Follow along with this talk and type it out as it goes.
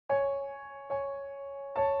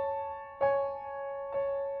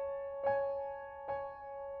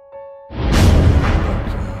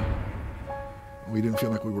We didn't feel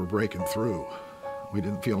like we were breaking through. We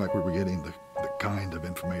didn't feel like we were getting the kind of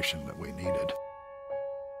information that we needed.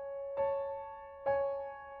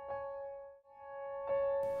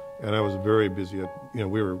 And I was very busy.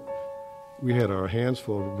 We had our hands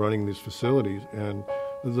full running these facilities, and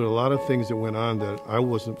there were a lot of things that went on that I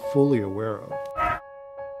wasn't fully aware of.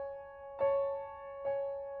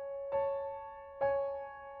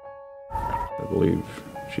 I believe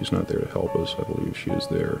she's not there to help us. I believe she is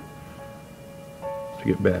there to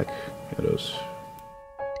get back at us.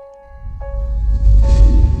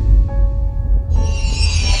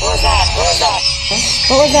 What was that? What was that?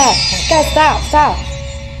 What was that? Guys, stop, stop.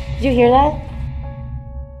 Did you hear that?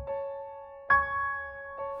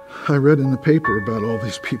 I read in the paper about all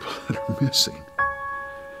these people that are missing.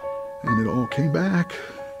 And it all came back.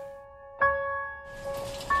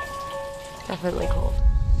 Definitely cold.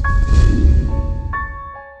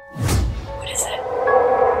 What is it?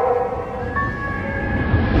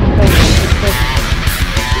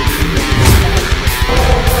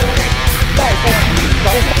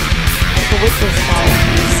 The witch's fire.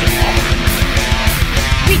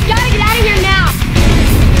 We gotta